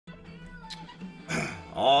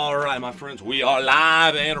All right, my friends, we are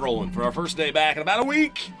live and rolling for our first day back in about a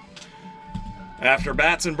week. After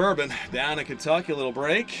Bats and Bourbon down in Kentucky, a little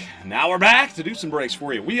break. Now we're back to do some breaks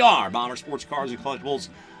for you. We are Bomber Sports Cars and Collectibles,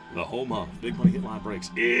 the home of Big Money Hit Line Breaks,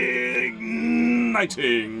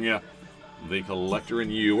 igniting the collector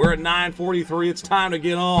in you. We're at 9:43. It's time to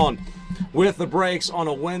get on with the breaks on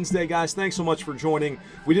a Wednesday, guys. Thanks so much for joining.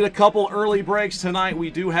 We did a couple early breaks tonight.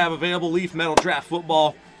 We do have available Leaf Metal Draft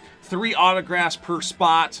Football. 3 autographs per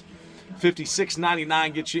spot.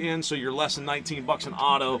 $56.99 gets you in, so you're less than $19 an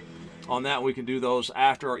auto. On that, we can do those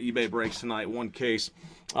after our eBay breaks tonight. One case.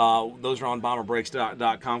 Those are on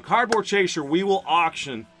bomberbreaks.com. Cardboard Chaser, we will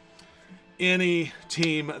auction any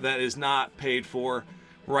team that is not paid for.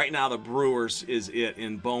 Right now, the Brewers is it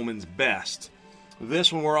in Bowman's Best.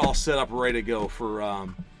 This one, we're all set up, ready to go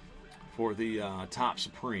for the Top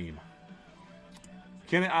Supreme.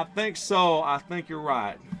 Kenny, I think so. I think you're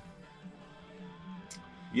right.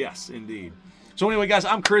 Yes, indeed. So anyway, guys,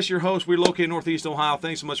 I'm Chris, your host. We're located in Northeast Ohio.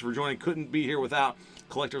 Thanks so much for joining. Couldn't be here without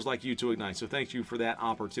collectors like you to Ignite. So thank you for that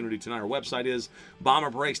opportunity tonight. Our website is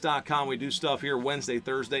bomberbreaks.com. We do stuff here Wednesday,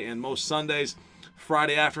 Thursday, and most Sundays.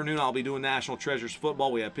 Friday afternoon, I'll be doing National Treasures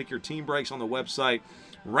football. We have Pick Your Team breaks on the website.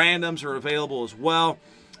 Randoms are available as well.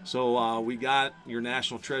 So we got your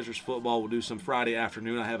National Treasures football. We'll do some Friday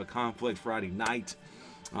afternoon. I have a conflict Friday night.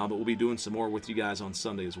 But we'll be doing some more with you guys on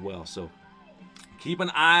Sunday as well. So keep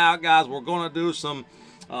an eye out, guys. We're going to do some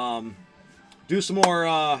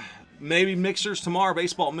more maybe mixers tomorrow,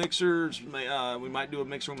 baseball mixers. We might do a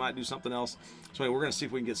mixer. We might do something else. So anyway, we're going to see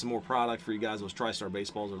if we can get some more product for you guys. Those TriStar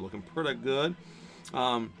baseballs are looking pretty good.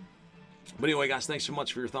 But anyway, guys, thanks so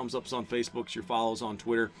much for your thumbs ups on Facebook, your follows on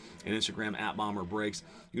Twitter and Instagram at Bomber Breaks.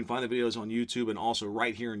 You can find the videos on YouTube and also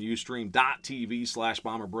right here in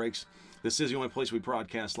Ustream.tv/BomberBreaks. This is the only place we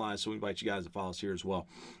broadcast live, so we invite you guys to follow us here as well.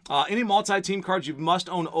 Any multi-team cards, you must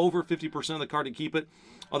own over 50% of the card to keep it.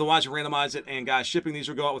 Otherwise, you randomize it. And, guys, shipping these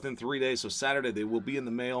will go out within 3 days. So Saturday, they will be in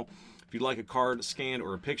the mail. If you'd like a card scanned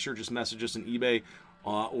or a picture, just message us on eBay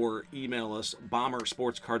or email us,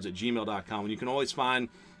 bombersportscards@gmail.com. And you can always find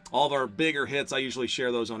all of our bigger hits. I usually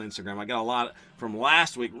share those on Instagram. I got a lot from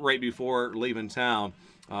last week right before leaving town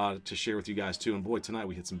to share with you guys too. And boy, tonight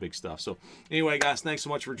we hit some big stuff. So anyway, guys, thanks so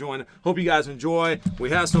much for joining. Hope you guys enjoy. We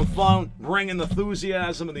had some fun bringing the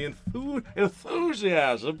enthusiasm and the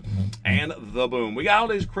enthusiasm and the boom. We got all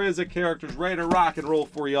these crazy characters ready to rock and roll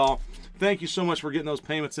for y'all. Thank you so much for getting those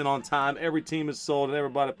payments in on time. Every team is sold and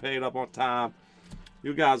everybody paid up on time.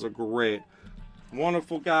 You guys are great.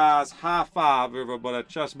 Wonderful guys. High five, everybody.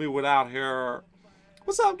 Trust me without hair.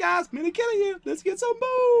 What's up, guys? Minnie Kenny here. Let's get some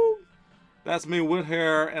boom. That's me with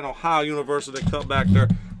hair and Ohio University cut back there.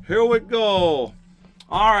 Here we go.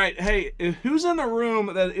 All right. Hey, who's in the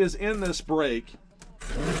room that is in this break?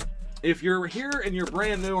 If you're here and you're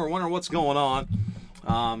brand new or wondering what's going on,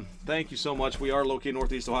 thank you so much. We are located in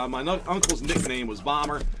Northeast Ohio. My uncle's nickname was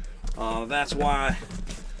Bomber. That's why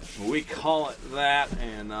we call it that.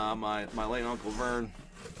 And my late Uncle Vern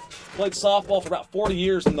played softball for about 40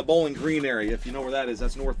 years in the Bowling Green area. If you know where that is,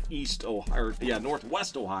 that's Northeast Ohio. Yeah,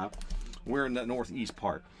 Northwest Ohio. We're in the northeast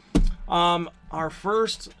part. Our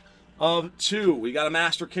first of 2. We got a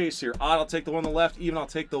master case here. Odd, I'll take the one on the left. Even, I'll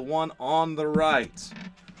take the one on the right.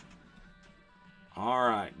 All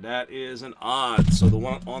right, that is an odd. So the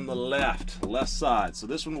one on the left side. So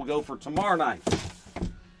this one will go for tomorrow night.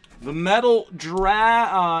 The metal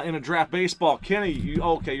in a draft baseball. Kenny,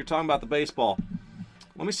 okay, you're talking about the baseball.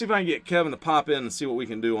 Let me see if I can get Kevin to pop in and see what we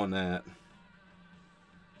can do on that.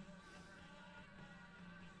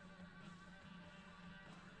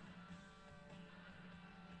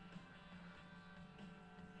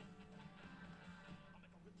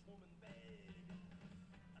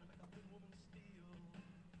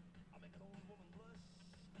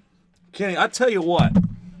 Kenny, I tell you what,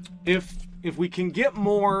 if we can get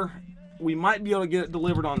more, we might be able to get it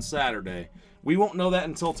delivered on Saturday. We won't know that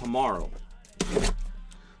until tomorrow.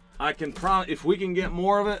 I can if we can get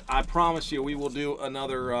more of it, I promise you we will do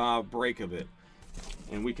another break of it.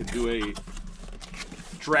 And we could do a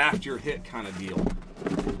draft your hit kind of deal.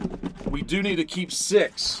 We do need to keep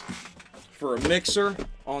 6 for a mixer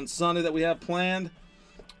on Sunday that we have planned.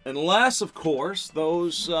 Unless, of course,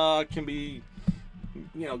 those can be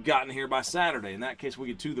gotten here by Saturday. In that case, we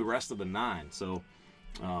could do the rest of the 9. So,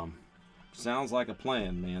 sounds like a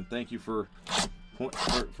plan, man. Thank you for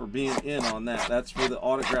being in on that. That's for the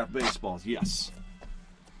autographed baseballs. Yes.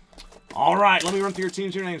 All right, let me run through your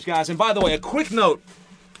teams, your names, guys. And by the way, a quick note: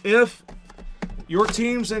 if your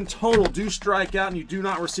teams in total do strike out and you do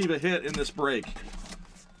not receive a hit in this break,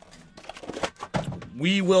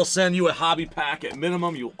 We will send you a hobby pack at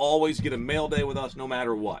minimum. You'll always get a mail day with us no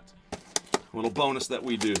matter what. A little bonus that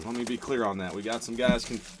we do. Let me be clear on that. We got some guys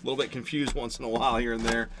a little bit confused once in a while here and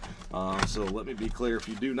there. So let me be clear. If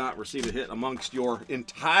you do not receive a hit amongst your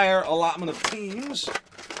entire allotment of teams,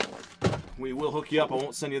 we will hook you up. I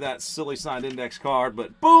won't send you that silly signed index card,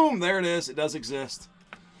 but boom, there it is. It does exist.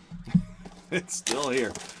 It's still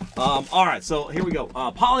here. All right, so here we go.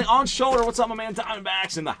 Polly on shoulder. What's up, my man?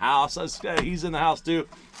 Diamondback's in the house. He's in the house, too.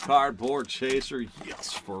 Cardboard Chaser.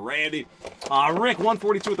 Yes, for Randy. Rick,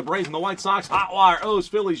 142 with the Braves and the White Sox. Hot Wire, O's,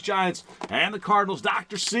 Phillies, Giants, and the Cardinals.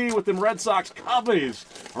 Dr. C with them Red Sox, Cubbies,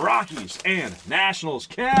 Rockies, and Nationals.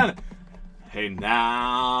 Ken. Hey,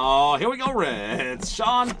 now, here we go, Reds.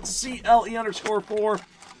 Sean, CLE_4.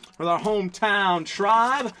 With our hometown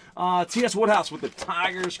tribe. T.S. Woodhouse with the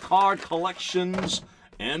Tigers card collections.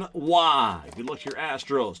 NY. Good luck to your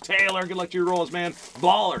Astros. Taylor, good luck to your Royals, man.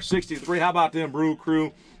 Baller, 63. How about them, Brew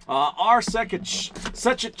Crew? R.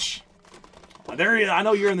 Secich. There he is. I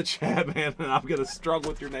know you're in the chat, man, and I'm going to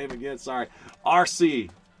struggle with your name again. Sorry.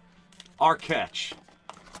 RC. Catch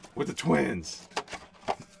with the Twins.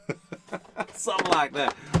 Something like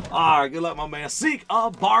that. All right, good luck, my man. Seek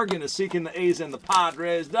a bargain is seeking the A's and the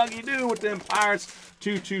Padres. Dougie Doo with them Pirates.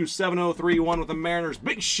 227031 with the Mariners.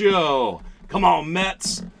 Big Show. Come on,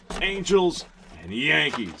 Mets, Angels, and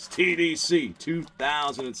Yankees. TDC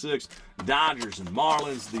 2006. Dodgers and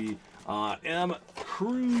Marlins. The M.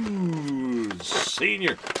 Cruz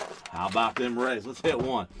Sr. How about them Rays? Let's hit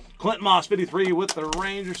one. Clint Moss 53 with the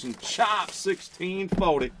Rangers and Chop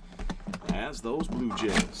 1640 as those Blue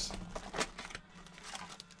Jays.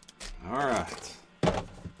 All right.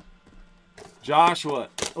 Joshua.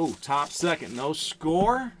 Oh, top second. No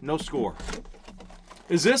score? No score.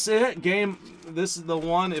 Is this it? Game. This is the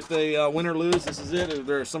one. If they win or lose, this is it? Or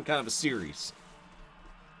there's some kind of a series?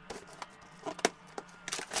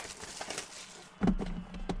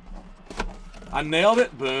 I nailed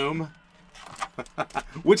it. Boom.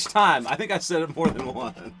 Which time? I think I said it more than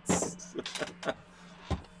once.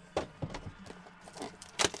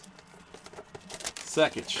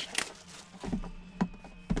 Sekich.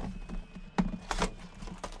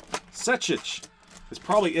 Secich.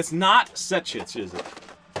 It's not Secich, is it?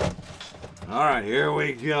 All right, here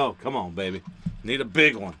we go. Come on, baby. Need a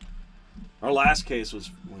big one. Our last case was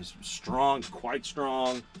strong, quite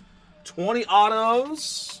strong. 20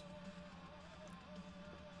 autos.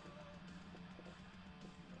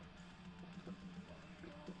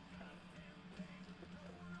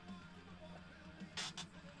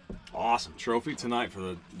 Awesome trophy tonight for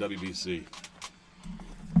the WBC.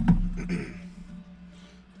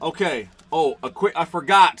 Okay. Oh, I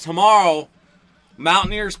forgot. Tomorrow,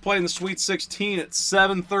 Mountaineers play in the Sweet 16 at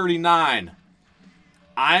 7:39.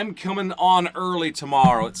 I'm coming on early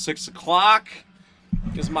tomorrow at 6 o'clock.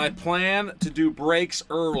 Is my plan to do breaks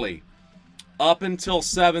early, up until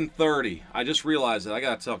 7:30. I just realized that. I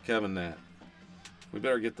gotta tell Kevin that. We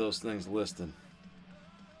better get those things listed.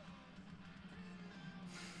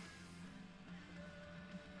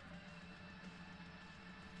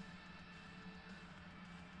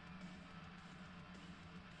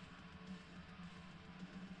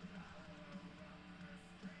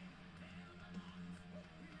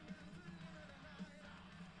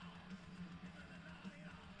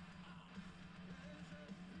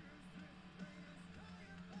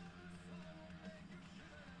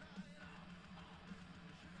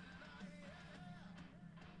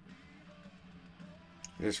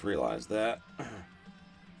 I just realized that.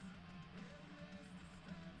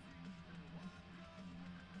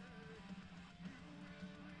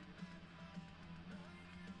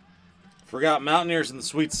 Forgot Mountaineers in the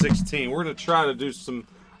Sweet 16. We're going to try to do some...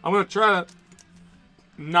 I'm going to try to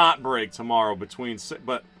not break tomorrow between...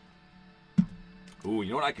 But... Ooh,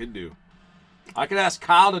 you know what I could do? I could ask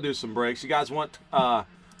Kyle to do some breaks. You guys want...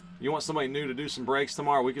 you want somebody new to do some breaks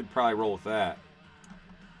tomorrow? We could probably roll with that.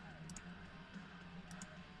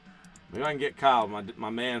 Maybe I can get Kyle, my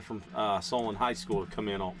man from Solon High School, to come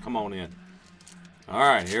on in. All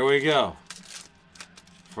right, here we go.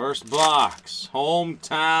 First box,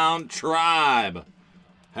 hometown tribe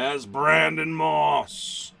has Brandon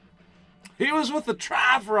Moss. He was with the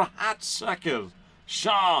tribe for a hot second.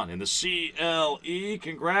 Sean in the CLE.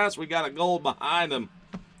 Congrats, we got a gold behind him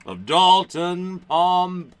of Dalton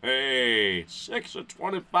Pompey.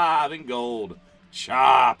 6/25 in gold.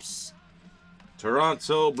 Chops.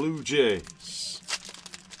 Toronto Blue Jays.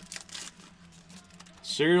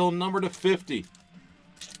 Serial number to 50.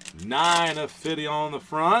 9/50 on the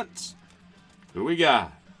front. Who we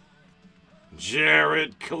got?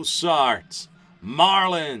 Jared Cosart.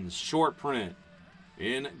 Marlins short print.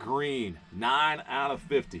 in green. 9 out of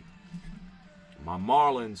 50. My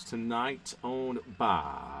Marlins tonight owned by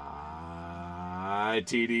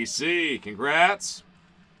TDC. Congrats.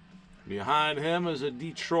 Behind him is a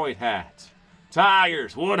Detroit hat.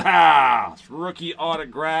 Tigers, Woodhouse. Rookie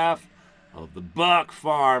autograph of the Buck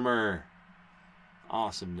Farmer.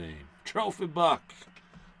 Awesome name. Trophy Buck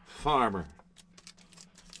Farmer.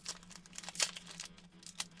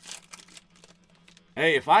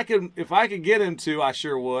 Hey, if I could get him to, I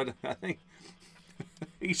sure would. I think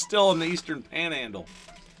he's still in the Eastern Panhandle.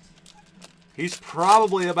 He's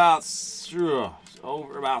probably about 6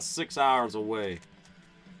 hours away.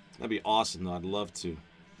 That'd be awesome, though. I'd love to.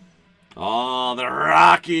 Oh, the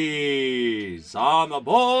Rockies on the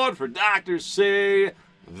board for Dr. C.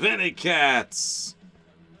 Vinny Katz.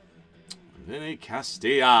 Vinny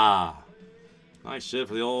Castilla. Nice shit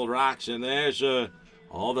for the old Rocks. And there's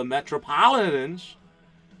all the Metropolitans.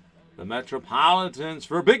 The Metropolitans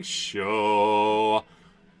for Big Show.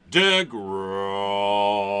 DeGrom.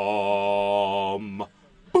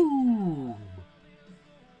 Boom.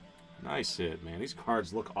 Nice hit, man. These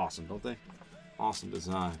cards look awesome, don't they? Awesome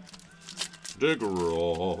design.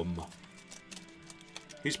 DeGrom.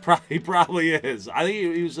 He probably is. I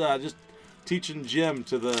think he was just teaching gym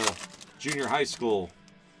to the junior high school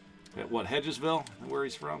at what, Hedgesville? Where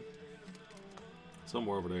he's from?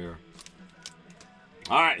 Somewhere over there.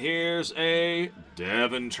 All right, here's a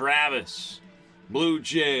Devin Travis. Blue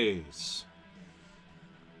Jays.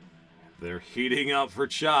 They're heating up for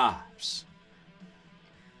chops.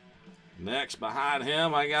 Next, behind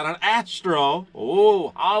him, I got an Astro. Oh,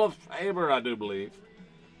 Hall of Famer, I do believe.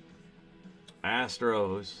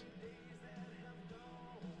 Astros.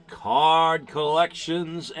 Card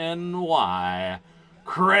Collections NY.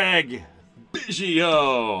 Craig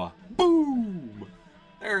Biggio. Boom.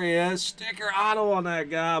 There he is. Sticker auto on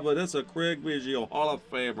that guy, but it's a Craig Biggio Hall of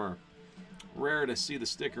Famer. Rare to see the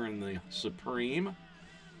sticker in the Supreme.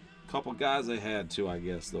 Couple guys they had to, I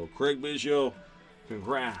guess, though. Craig Biggio,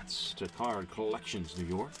 congrats to Card Collections New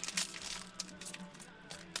York.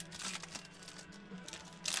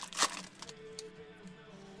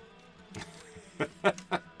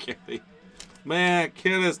 Kitty. Man,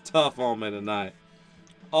 Kid is tough on me tonight.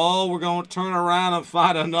 Oh, we're going to turn around and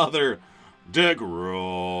find another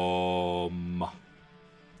DeGrom.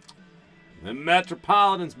 The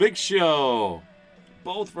Metropolitans, Big Show.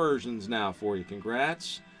 Both versions now for you.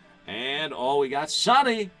 Congrats. And, oh, we got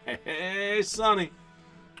Sonny. Hey, Sonny.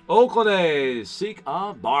 Oakland A's, seek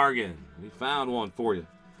a bargain. We found one for you.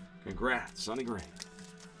 Congrats, Sonny Gray.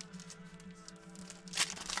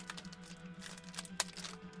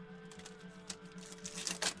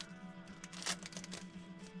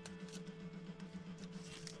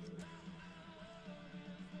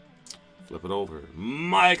 Flip it over.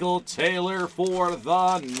 Michael Taylor for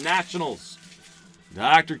the Nationals.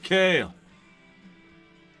 Dr. Kale.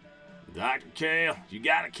 Dr. Kale, you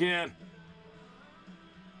got it, kid.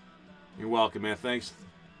 You're welcome, man. Thanks.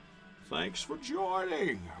 Thanks for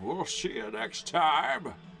joining. We'll see you next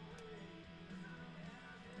time.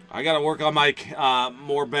 I got to work on my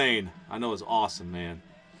Morbane. I know it's awesome, man.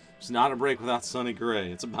 It's not a break without Sonny Gray.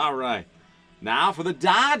 It's about right. Now for the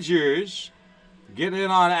Dodgers. Getting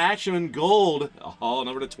in on action in gold. Oh,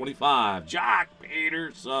 number to 25. Jock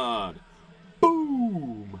Peterson.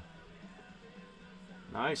 Boom.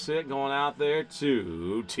 Nice hit going out there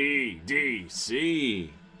to TDC.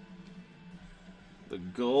 The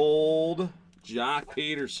gold. Jock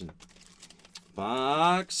Peterson.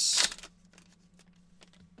 Box.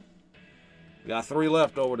 Got 3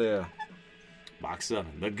 left over there. Box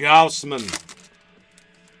 7. The Gaussman.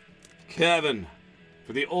 Kevin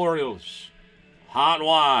for the Orioles. Hot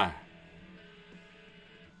wire.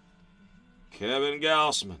 Kevin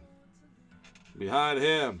Gaussman. Behind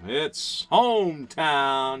him, it's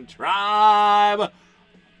Hometown Tribe.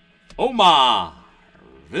 Omar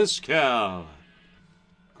Vizquel.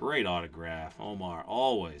 Great autograph. Omar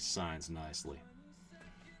always signs nicely.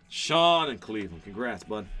 Sean in Cleveland. Congrats,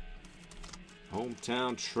 bud.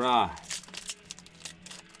 Hometown Tribe.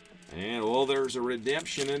 And, well, there's a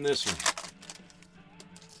redemption in this one.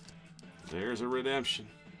 There's a redemption.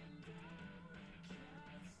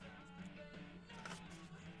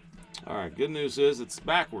 All right, good news is it's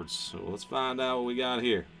backwards. So let's find out what we got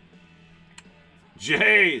here.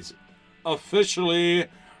 Jays officially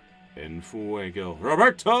in fuego.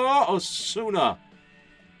 Roberto Osuna.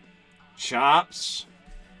 Chops.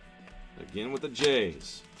 Again with the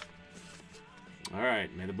Jays. All right,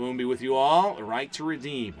 may the boom be with you all. A right to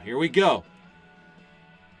redeem. Here we go.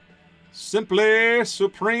 Simply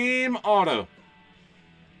Supreme Auto.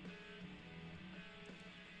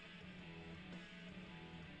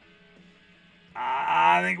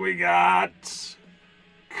 I think we got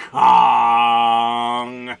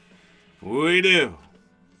Kong. We do.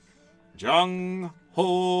 Jung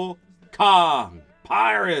Ho Kong.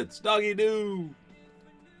 Pirates. Dougie Doo.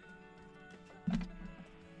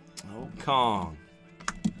 Oh, Kong.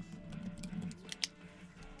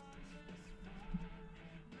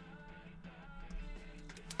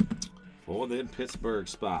 For the Pittsburgh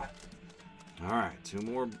spot. All right, 2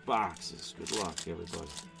 more boxes. Good luck, everybody.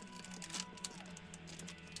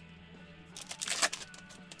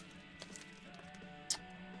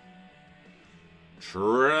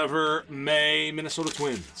 Trevor May, Minnesota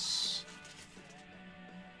Twins.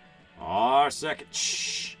 Our second.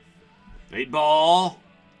 8-ball.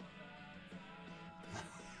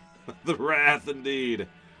 The Wrath, indeed.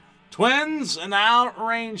 Twins and out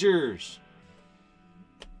Rangers.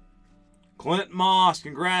 Clint Moss,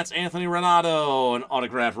 congrats. Anthony Renato, an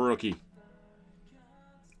autograph rookie.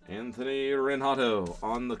 Anthony Renato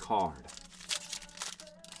on the card.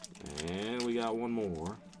 And we got one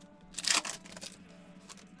more.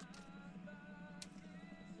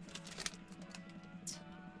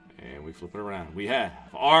 And we flip it around. We have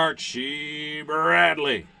Archie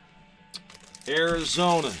Bradley.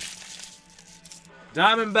 Arizona.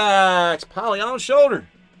 Diamondbacks. Polly on shoulder.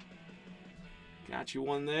 Got you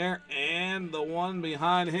one there. And the one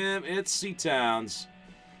behind him, it's Seatowns.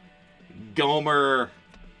 Gomer.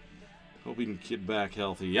 Hope he can get back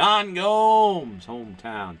healthy. Jan Gomes,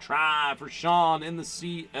 hometown. Tribe for Sean in the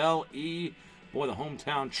CLE. Boy, the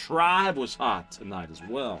hometown tribe was hot tonight as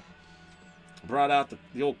well. Brought out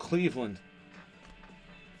the old Cleveland.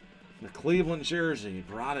 The Cleveland jersey.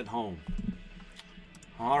 Brought it home.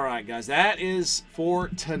 All right, guys. That is for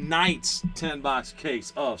tonight's 10-box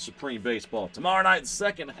case of Supreme Baseball. Tomorrow night,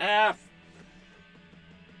 second half.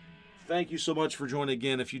 Thank you so much for joining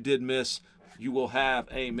again. If you did miss, you will have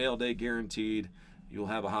a mail day guaranteed. You'll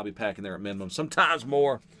have a hobby pack in there at minimum. Sometimes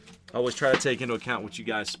more. I always try to take into account what you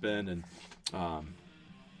guys spend. And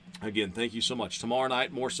again, thank you so much. Tomorrow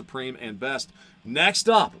night, more Supreme and Best. Next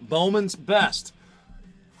up, Bowman's Best.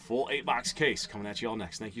 Full 8-box case coming at you all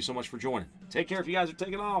next. Thank you so much for joining. Take care if you guys are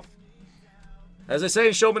taking off. As they say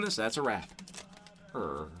in show business, that's a wrap.